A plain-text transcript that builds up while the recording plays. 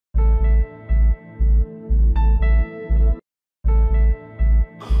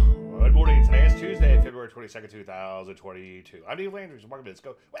February 22nd, 2022. I'm Landry. Welcome to Let's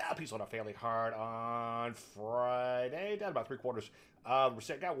Go. Well, peace on a fairly hard on Friday. Down about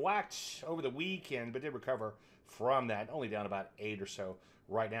 3/4. Got whacked over the weekend, but did recover from that. Only down about 8 or so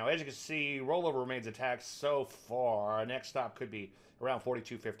right now. As you can see, rollover remains intact so far. Our next stop could be around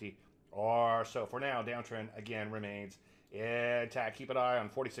 42.50 or so. For now, downtrend again remains intact. Keep an eye on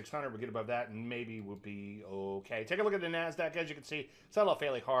 4,600. We'll get above that and maybe we'll be okay. Take a look at the NASDAQ. As you can see, it's a little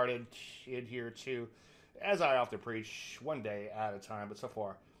fairly hard in here too. As I often preach, one day at a time, but so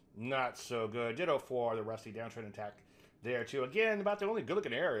far, not so good. Ditto for the rusty downtrend intact there too. Again, about the only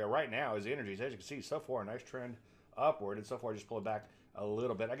good-looking area right now is the energies. As you can see, so far, a nice trend upward, and so far just pulling back a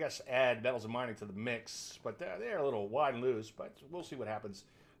little bit. I guess add metals and mining to the mix, but they're a little wide and loose, but we'll see what happens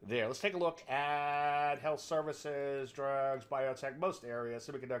there. Let's take a look at health services, drugs, biotech, most areas,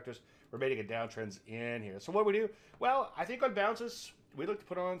 semiconductors. We're making a downtrends in here. So what do we do? Well, I think on bounces, we look to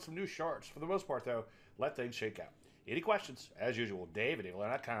put on some new charts. For the most part, though, let things shake out. Any questions? As usual, Dave at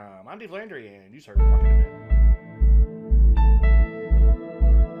DaveLandry.com. I'm Dave Landry, and you start walking in a minute.